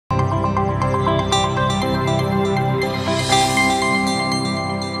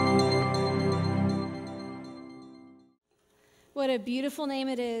a beautiful name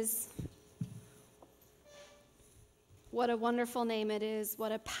it is. What a wonderful name it is.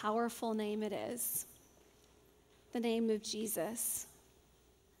 What a powerful name it is. The name of Jesus.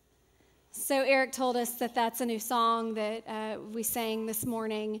 So Eric told us that that's a new song that we sang this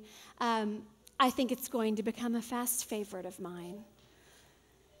morning. I think it's going to become a fast favorite of mine.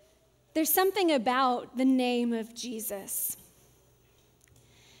 There's something about the name of Jesus.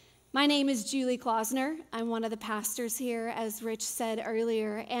 My name is Julie Klausner. I'm one of the pastors here, as Rich said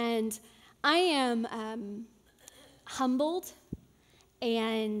earlier, and I am humbled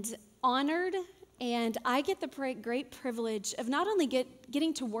and honored, and I get the great privilege of not only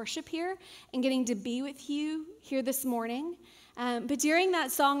getting to worship here and getting to be with you here this morning, but during that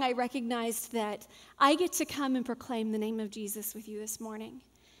song, I recognized that I get to come and proclaim the name of Jesus with you this morning.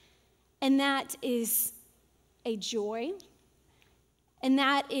 And that is a joy. And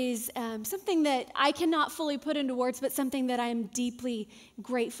that is something that I cannot fully put into words, but something that I'm deeply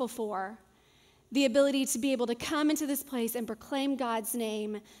grateful for. The ability to be able to come into this place and proclaim God's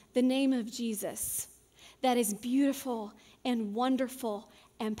name, the name of Jesus, that is beautiful and wonderful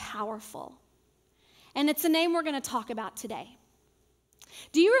and powerful. And it's a name we're going to talk about today.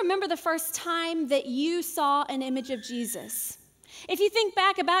 Do you remember the first time that you saw an image of Jesus? If you think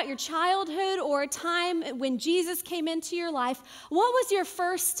back about your childhood or a time when Jesus came into your life, what was your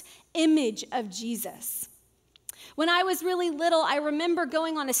first image of Jesus? When I was really little, I remember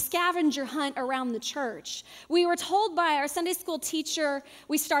going on a scavenger hunt around the church. We were told by our Sunday school teacher,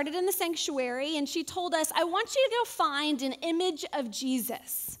 we started in the sanctuary, and she told us, I want you to go find an image of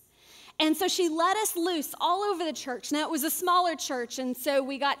Jesus. And so she let us loose all over the church. Now, it was a smaller church, and so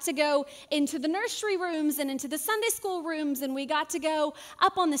we got to go into the nursery rooms and into the Sunday school rooms, and we got to go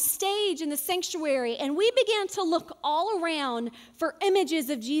up on the stage in the sanctuary, and we began to look all around for images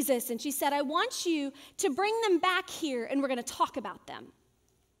of Jesus. And she said, I want you to bring them back here, and we're going to talk about them.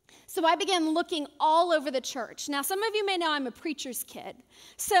 So I began looking all over the church. Now, some of you may know I'm a preacher's kid.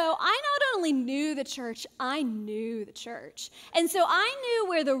 So I not only knew the church, I knew the church. And so I knew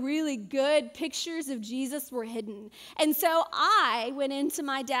where the really good pictures of Jesus were hidden. And so I went into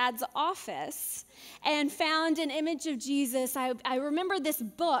my dad's office and found an image of Jesus. I remember this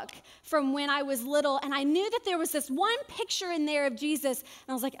book from when I was little, and I knew that there was this one picture in there of Jesus. And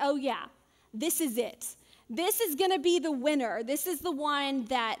I was like, oh yeah, this is it. This is going to be the winner. This is the one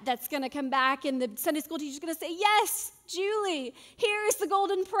that's going to come back, and the Sunday school teacher's going to say, yes, Julie, here is the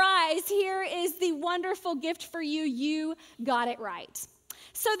golden prize. Here is the wonderful gift for you. You got it right.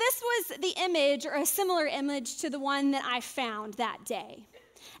 So this was the image, or a similar image to the one that I found that day.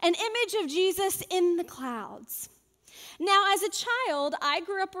 An image of Jesus in the clouds. Now, as a child, I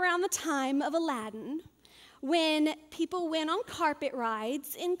grew up around the time of Aladdin, when people went on carpet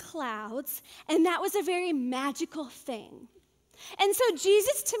rides in clouds, and that was a very magical thing. And so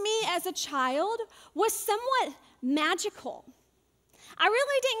Jesus, to me as a child, was somewhat magical. I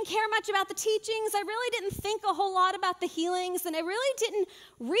really didn't care much about the teachings. I really didn't think a whole lot about the healings, and I really didn't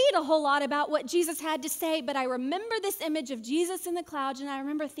read a whole lot about what Jesus had to say, but I remember this image of Jesus in the clouds, and I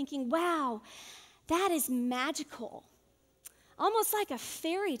remember thinking, wow, that is magical, almost like a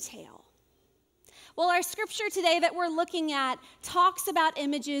fairy tale. Well, our scripture today that we're looking at talks about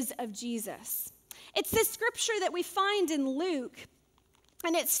images of Jesus. It's this scripture that we find in Luke,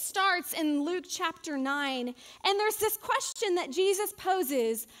 and it starts in Luke chapter 9, and there's this question that Jesus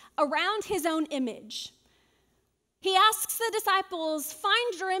poses around his own image. He asks the disciples,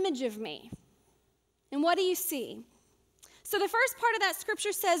 find your image of me. And what do you see? So the first part of that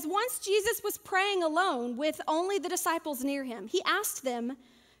scripture says, once Jesus was praying alone with only the disciples near him, he asked them,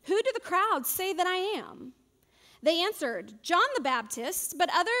 who do the crowds say that I am? They answered, John the Baptist, but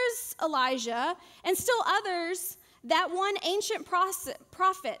others Elijah, and still others that one ancient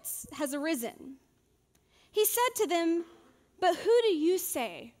prophet has arisen. He said to them, but who do you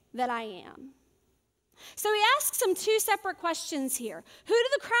say that I am? So he asks them two separate questions here. Who do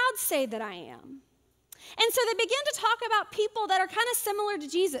the crowds say that I am? And so they begin to talk about people that are kind of similar to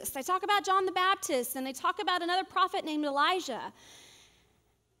Jesus. They talk about John the Baptist, and they talk about another prophet named Elijah.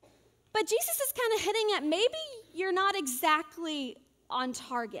 But Jesus is kind of hitting at maybe you're not exactly on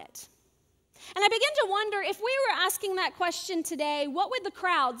target. And I begin to wonder, if we were asking that question today, what would the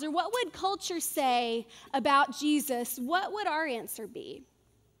crowds or what would culture say about Jesus? What would our answer be?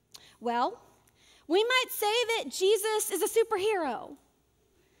 Well, we might say that Jesus is a superhero.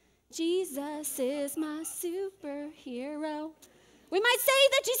 Jesus is my superhero. We might say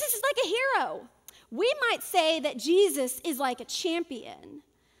that Jesus is like a hero. We might say that Jesus is like a champion,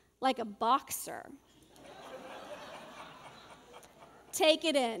 like a boxer. Take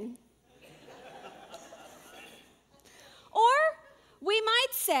it in. Or we might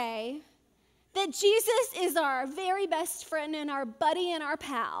say that Jesus is our very best friend and our buddy and our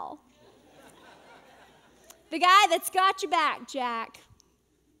pal. The guy that's got your back, Jack.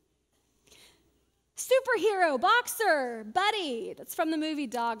 Superhero, boxer, buddy. That's from the movie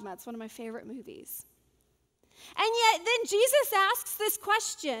Dogma. It's one of my favorite movies. And yet then Jesus asks this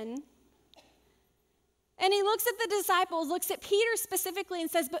question, and he looks at the disciples, looks at Peter specifically, and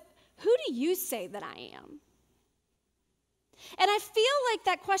says, but who do you say that I am? And I feel like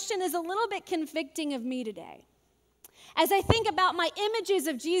that question is a little bit convicting of me today. As I think about my images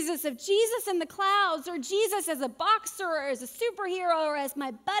of Jesus in the clouds, or Jesus as a boxer, or as a superhero, or as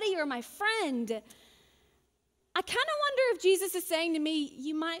my buddy or my friend, I kind of wonder if Jesus is saying to me,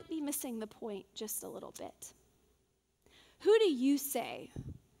 you might be missing the point just a little bit. Who do you say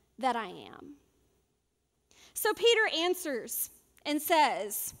that I am? So Peter answers and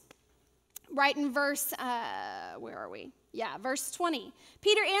says, right in verse, where are we? Yeah, verse 20.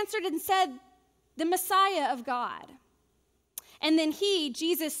 Peter answered and said, the Messiah of God. And then he,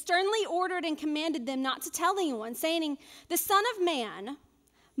 Jesus, sternly ordered and commanded them not to tell anyone, saying, the Son of Man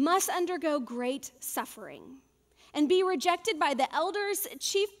must undergo great suffering and be rejected by the elders,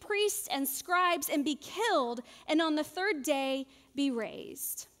 chief priests, and scribes, and be killed, and on the third day be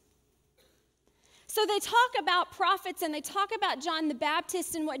raised. So they talk about prophets, and they talk about John the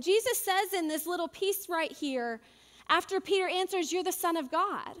Baptist, and what Jesus says in this little piece right here, after Peter answers, you're the Son of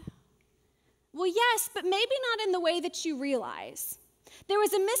God. Well, yes, but maybe not in the way that you realize. There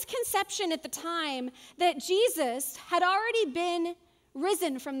was a misconception at the time that Jesus had already been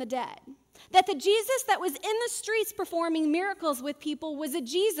risen from the dead. That the Jesus that was in the streets performing miracles with people was a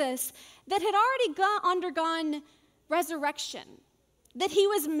Jesus that had already undergone resurrection. That he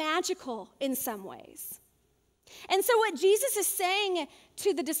was magical in some ways. And so what Jesus is saying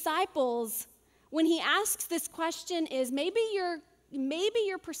to the disciples when he asks this question is maybe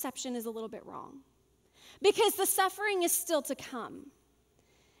your perception is a little bit wrong. Because the suffering is still to come.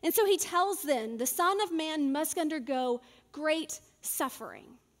 And so he tells them the Son of Man must undergo great suffering.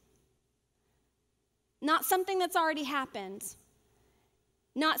 Not something that's already happened.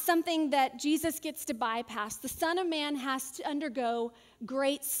 Not something that Jesus gets to bypass. The Son of Man has to undergo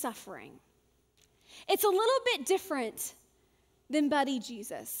great suffering. It's a little bit different than buddy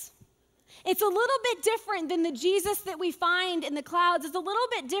Jesus. It's a little bit different than the Jesus that we find in the clouds. It's a little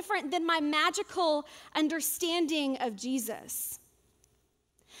bit different than my magical understanding of Jesus.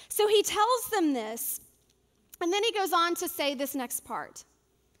 So he tells them this, and then he goes on to say this next part.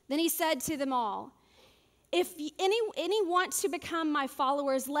 Then he said to them all, if any want to become my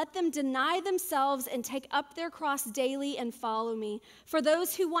followers, let them deny themselves and take up their cross daily and follow me. For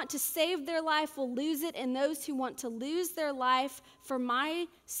those who want to save their life will lose it, and those who want to lose their life for my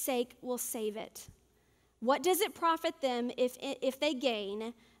sake will save it. What does it profit them if they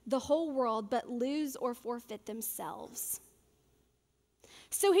gain the whole world but lose or forfeit themselves?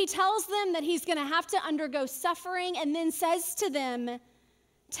 So he tells them that he's going to have to undergo suffering, and then says to them,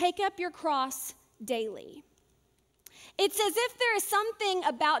 take up your cross daily. It's as if there is something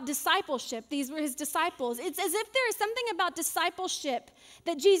about discipleship. These were his disciples. It's as if there is something about discipleship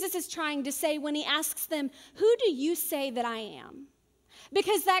that Jesus is trying to say when he asks them, who do you say that I am?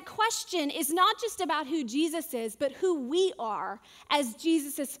 Because that question is not just about who Jesus is, but who we are as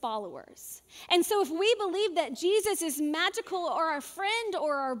Jesus' followers. And so if we believe that Jesus is magical or our friend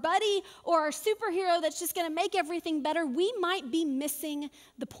or our buddy or our superhero that's just going to make everything better, we might be missing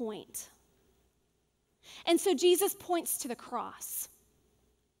the point. And so Jesus points to the cross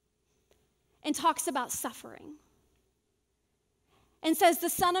and talks about suffering and says the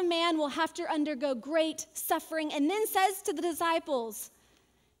Son of Man will have to undergo great suffering, and then says to the disciples,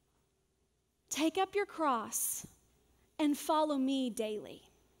 take up your cross and follow me daily.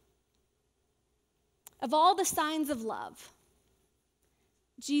 Of all the signs of love,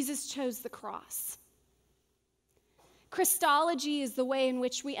 Jesus chose the cross. Christology is the way in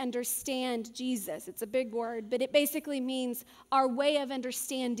which we understand Jesus. It's a big word, but it basically means our way of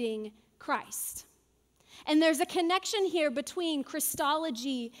understanding Christ. And there's a connection here between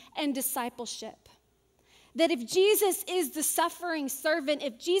Christology and discipleship. That if Jesus is the suffering servant,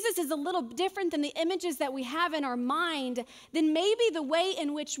 if Jesus is a little different than the images that we have in our mind, then maybe the way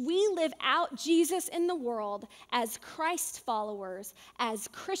in which we live out Jesus in the world as Christ followers, as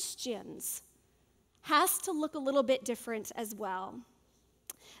Christians, has to look a little bit different as well.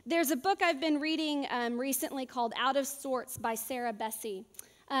 There's a book I've been reading recently called Out of Sorts by Sarah Bessey.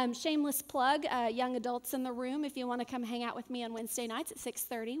 Shameless plug, young adults in the room, if you want to come hang out with me on Wednesday nights at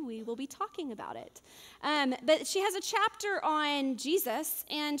 6:30, we will be talking about it. But she has a chapter on Jesus,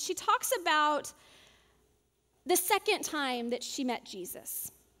 and she talks about the second time that she met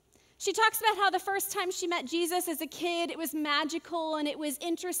Jesus. She talks about how the first time she met Jesus as a kid, it was magical and it was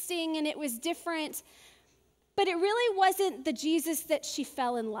interesting and it was different, but it really wasn't the Jesus that she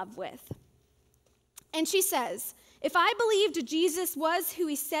fell in love with. And she says, if I believed Jesus was who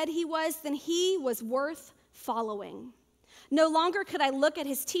he said he was, then he was worth following. No longer could I look at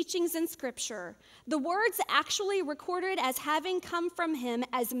his teachings in Scripture, the words actually recorded as having come from him,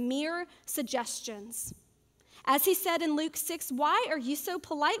 as mere suggestions. As he said in Luke 6, why are you so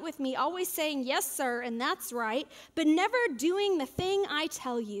polite with me, always saying, yes, sir, and that's right, but never doing the thing I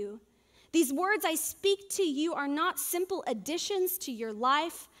tell you? These words I speak to you are not simple additions to your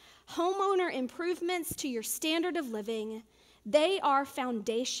life, homeowner improvements to your standard of living. They are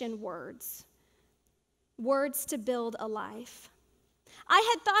foundation words. Words to build a life.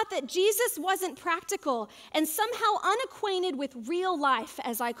 I had thought that Jesus wasn't practical and somehow unacquainted with real life,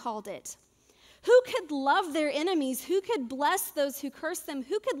 as I called it. Who could love their enemies? Who could bless those who curse them?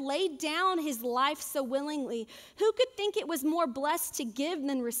 Who could lay down his life so willingly? Who could think it was more blessed to give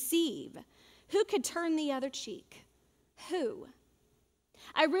than receive? Who could turn the other cheek? Who?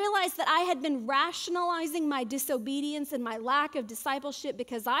 I realized that I had been rationalizing my disobedience and my lack of discipleship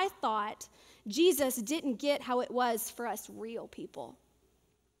because I thought Jesus didn't get how it was for us real people.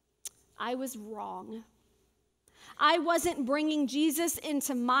 I was wrong. I wasn't bringing Jesus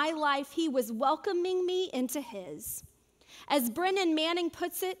into my life. He was welcoming me into his. As Brennan Manning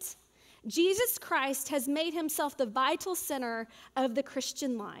puts it, Jesus Christ has made himself the vital center of the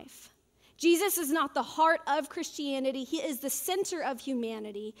Christian life. Jesus is not the heart of Christianity. He is the center of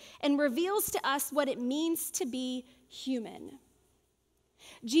humanity and reveals to us what it means to be human.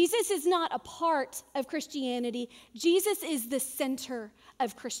 Jesus is not a part of Christianity. Jesus is the center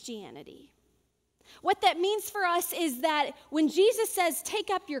of Christianity. What that means for us is that when Jesus says, take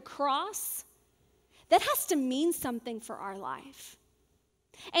up your cross, that has to mean something for our life.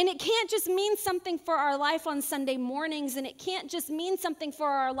 And it can't just mean something for our life on Sunday mornings, and it can't just mean something for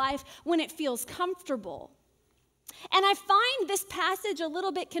our life when it feels comfortable. And I find this passage a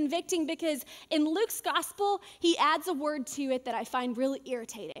little bit convicting because in Luke's gospel, he adds a word to it that I find really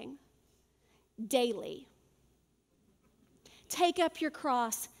irritating. Daily. Take up your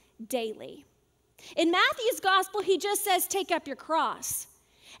cross daily. In Matthew's gospel, he just says, take up your cross.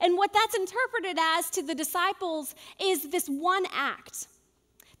 And what that's interpreted as to the disciples is this one act.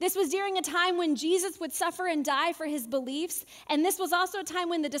 This was during a time when Jesus would suffer and die for his beliefs, and this was also a time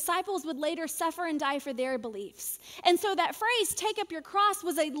when the disciples would later suffer and die for their beliefs. And so that phrase, take up your cross,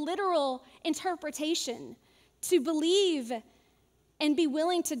 was a literal interpretation to believe and be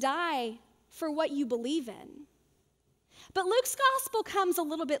willing to die for what you believe in. But Luke's gospel comes a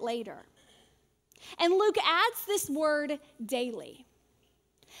little bit later, and Luke adds this word daily,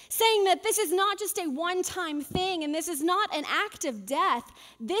 saying that this is not just a one-time thing and this is not an act of death.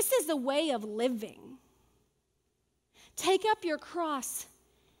 This is a way of living. Take up your cross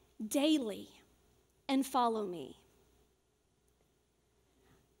daily and follow me.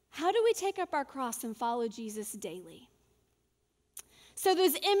 How do we take up our cross and follow Jesus daily? So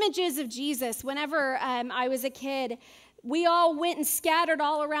those images of Jesus, whenever I was a kid, we all went and scattered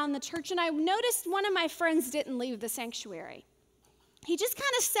all around the church, and I noticed one of my friends didn't leave the sanctuary. He just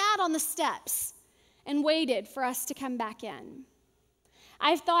kind of sat on the steps and waited for us to come back in.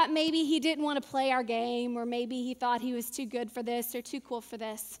 I thought maybe he didn't want to play our game, or maybe he thought he was too good for this or too cool for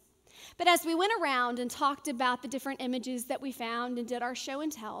this. But as we went around and talked about the different images that we found and did our show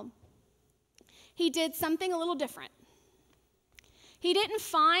and tell, he did something a little different. He didn't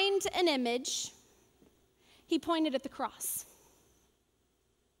find an image. He pointed at the cross.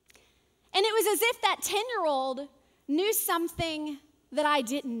 And it was as if that 10-year-old knew something that I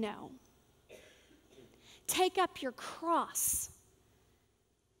didn't know. Take up your cross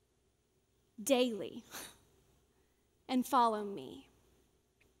daily and follow me.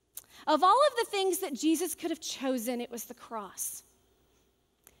 Of all of the things that Jesus could have chosen, it was the cross.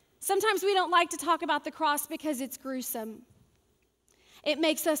 Sometimes we don't like to talk about the cross because it's gruesome. It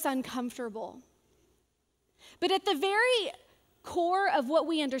makes us uncomfortable. But at the very core of what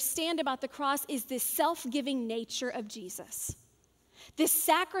we understand about the cross is this self-giving nature of Jesus. This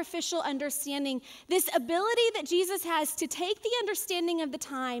sacrificial understanding, this ability that Jesus has to take the understanding of the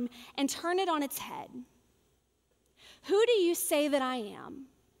time and turn it on its head. Who do you say that I am?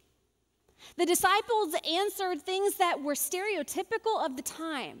 The disciples answered things that were stereotypical of the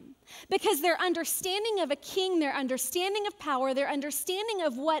time because their understanding of a king, their understanding of power, their understanding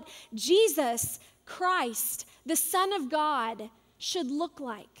of what Jesus Christ, the Son of God, should look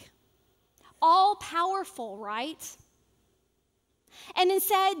like. All powerful, right? And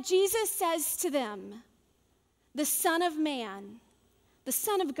instead, Jesus says to them, the Son of Man, the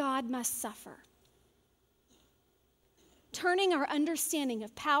Son of God, must suffer. Turning our understanding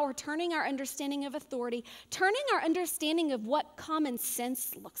of power, turning our understanding of authority, turning our understanding of what common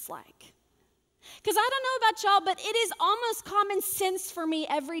sense looks like. Because I don't know about y'all, but it is almost common sense for me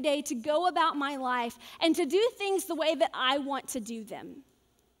every day to go about my life and to do things the way that I want to do them.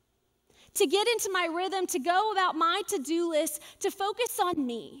 To get into my rhythm, to go about my to-do list, to focus on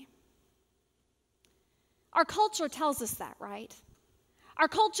me. Our culture tells us that, right? Our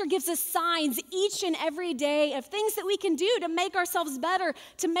culture gives us signs each and every day of things that we can do to make ourselves better,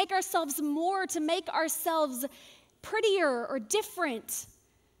 to make ourselves more, to make ourselves prettier or different,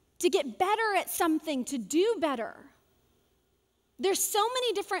 to get better at something, to do better. There's so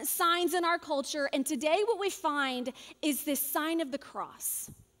many different signs in our culture, and today what we find is this sign of the cross.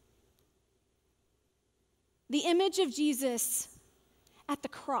 The image of Jesus at the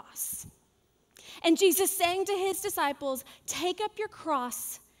cross. And Jesus saying to his disciples, take up your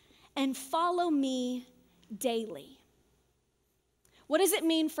cross and follow me daily. What does it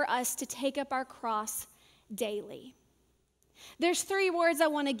mean for us to take up our cross daily? There's 3 words I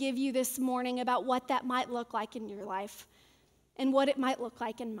want to give you this morning about what that might look like in your life and what it might look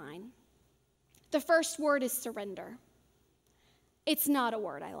like in mine. The first word is surrender. It's not a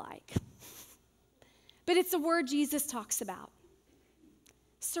word I like, but it's a word Jesus talks about.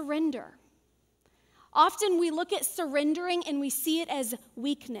 Surrender. Often we look at surrendering and we see it as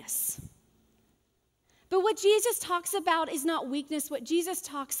weakness. But what Jesus talks about is not weakness. What Jesus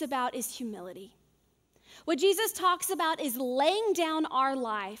talks about is humility. What Jesus talks about is laying down our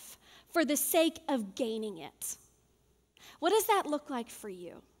life for the sake of gaining it. What does that look like for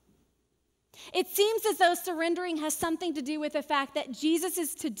you? It seems as though surrendering has something to do with the fact that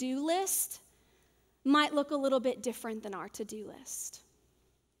Jesus' to-do list might look a little bit different than our to-do list.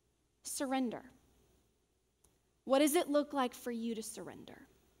 Surrender. What does it look like for you to surrender?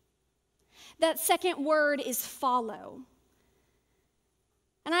 That second word is follow.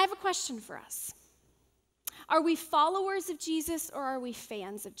 And I have a question for us. Are we followers of Jesus or are we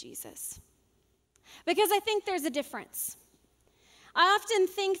fans of Jesus? Because I think there's a difference. I often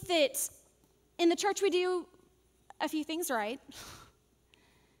think that in the church we do a few things right.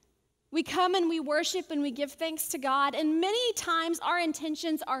 We come and we worship and we give thanks to God, and many times our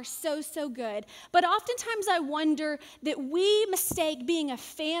intentions are so good. But oftentimes I wonder that we mistake being a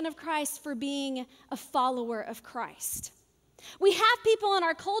fan of Christ for being a follower of Christ. We have people in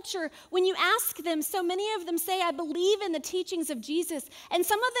our culture, when you ask them, so many of them say, I believe in the teachings of Jesus. And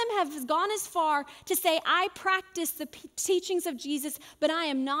some of them have gone as far to say, I practice the teachings of Jesus, but I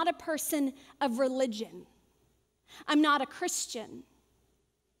am not a person of religion. I'm not a Christian.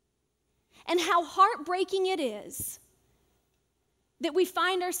 And how heartbreaking it is that we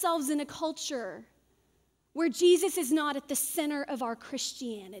find ourselves in a culture where Jesus is not at the center of our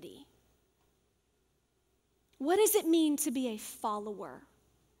Christianity. What does it mean to be a follower?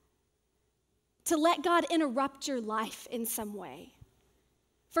 To let God interrupt your life in some way,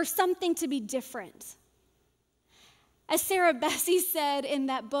 for something to be different. As Sarah Bessey said in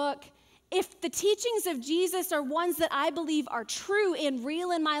that book, if the teachings of Jesus are ones that I believe are true and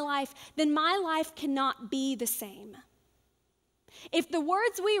real in my life, then my life cannot be the same. If the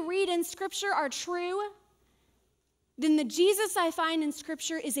words we read in Scripture are true, then the Jesus I find in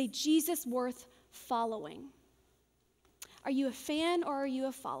Scripture is a Jesus worth following. Are you a fan or are you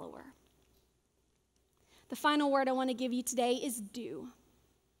a follower? The final word I want to give you today is do.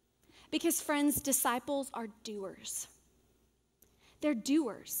 Because friends, disciples are doers. They're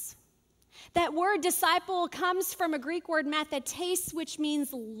doers. That word disciple comes from a Greek word mathetes, which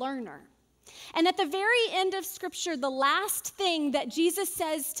means learner. And at the very end of Scripture, the last thing that Jesus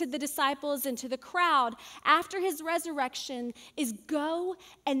says to the disciples and to the crowd after his resurrection is go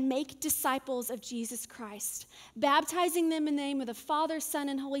and make disciples of Jesus Christ, baptizing them in the name of the Father, Son,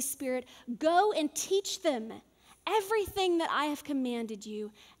 and Holy Spirit. Go and teach them everything that I have commanded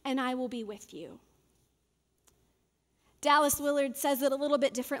you, and I will be with you. Dallas Willard says it a little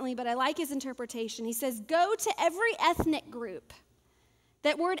bit differently, but I like his interpretation. He says, go to every ethnic group.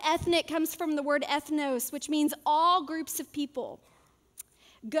 That word ethnic comes from the word ethnos, which means all groups of people.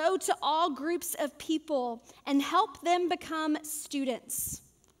 Go to all groups of people and help them become students.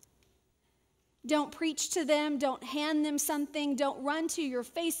 Don't preach to them. Don't hand them something. Don't run to your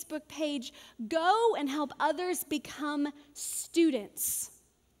Facebook page. Go and help others become students.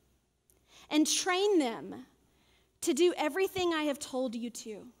 And train them to do everything I have told you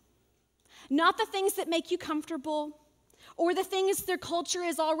to. Not the things that make you comfortable, or the things their culture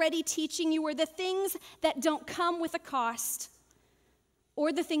is already teaching you, or the things that don't come with a cost,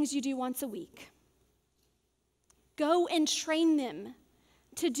 or the things you do once a week. Go and train them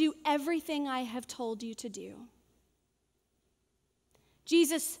to do everything I have told you to do.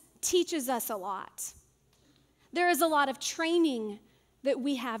 Jesus teaches us a lot. There is a lot of training that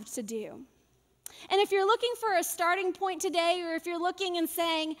we have to do. And if you're looking for a starting point today, or if you're looking and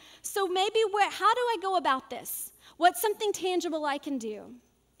saying, so maybe how do I go about this? What's something tangible I can do?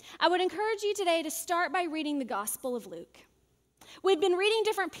 I would encourage you today to start by reading the Gospel of Luke. We've been reading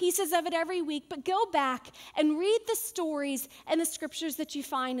different pieces of it every week, but go back and read the stories and the scriptures that you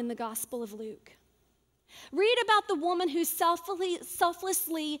find in the Gospel of Luke. Read about the woman who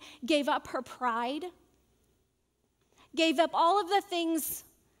selflessly gave up her pride, gave up all of the things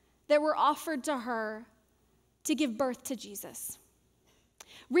that were offered to her to give birth to Jesus.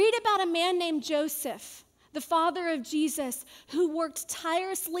 Read about a man named Joseph, the father of Jesus, who worked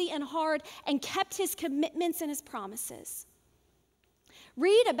tirelessly and hard and kept his commitments and his promises.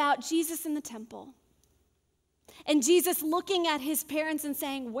 Read about Jesus in the temple and Jesus looking at his parents and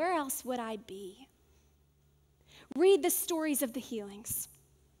saying, where else would I be? Read the stories of the healings.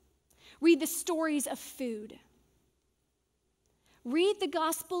 Read the stories of food. Read the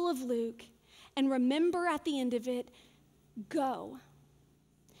Gospel of Luke and remember at the end of it, go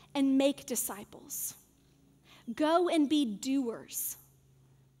and make disciples. Go and be doers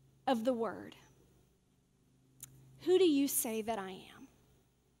of the word. Who do you say that I am?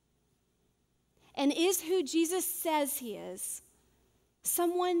 And is who Jesus says he is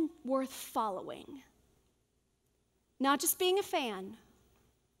someone worth following? Not just being a fan,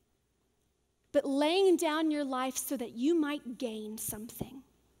 but laying down your life so that you might gain something.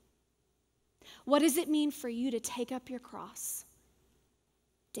 What does it mean for you to take up your cross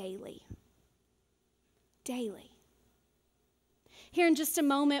daily? Daily. Here in just a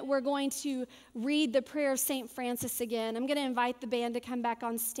moment, we're going to read the prayer of St. Francis again. I'm going to invite the band to come back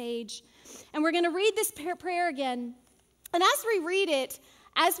on stage. And we're going to read this prayer again. And as we read it,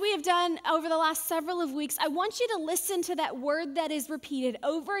 as we have done over the last several of weeks, I want you to listen to that word that is repeated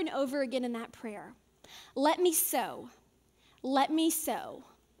over and over again in that prayer. Let me sow. Let me sow.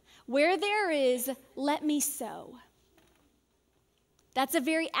 Where there is, let me sow. That's a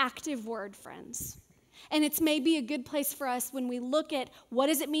very active word, friends. And it's maybe a good place for us when we look at what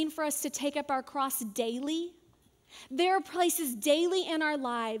does it mean for us to take up our cross daily. There are places daily in our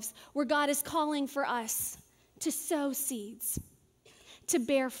lives where God is calling for us to sow seeds, to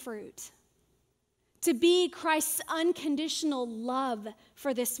bear fruit, to be Christ's unconditional love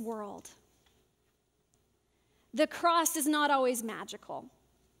for this world. The cross is not always magical.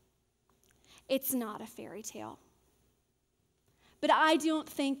 It's not a fairy tale. But I don't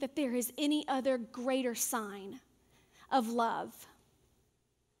think that there is any other greater sign of love,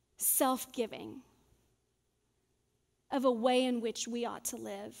 self-giving, of a way in which we ought to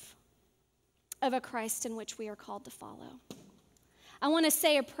live, of a Christ in which we are called to follow. I want to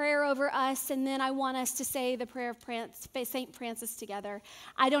say a prayer over us, and then I want us to say the prayer of St. Francis together.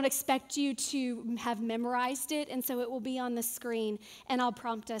 I don't expect you to have memorized it, and so it will be on the screen, and I'll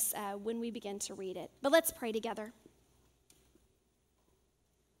prompt us when we begin to read it. But let's pray together.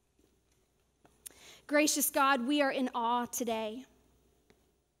 Gracious God, we are in awe today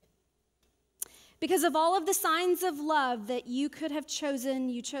because of all of the signs of love that you could have chosen.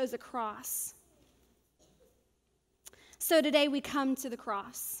 You chose a cross. So today we come to the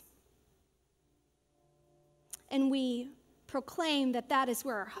cross and we proclaim that that is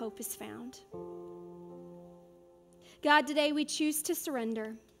where our hope is found. God, today we choose to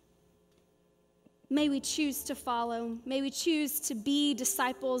surrender. May we choose to follow. May we choose to be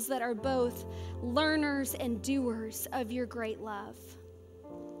disciples that are both learners and doers of your great love.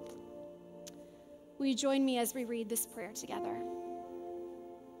 Will you join me as we read this prayer together?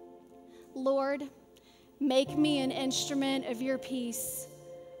 Lord, make me an instrument of your peace.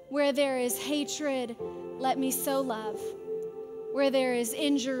 Where there is hatred, let me sow love. Where there is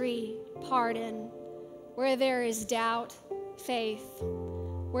injury, pardon. Where there is doubt, faith.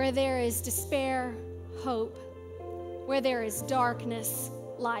 Where there is despair, hope. Where there is darkness,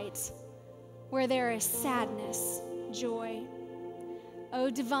 light. Where there is sadness, joy. O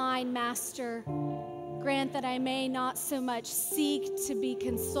divine Master, grant that I may not so much seek to be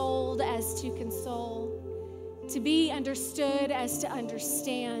consoled as to console, to be understood as to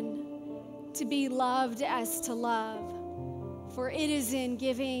understand, to be loved as to love. For it is in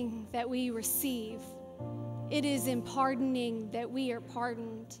giving that we receive. It is in pardoning that we are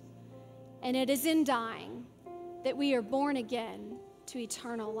pardoned. And it is in dying that we are born again to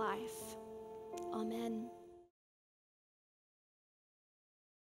eternal life. Amen.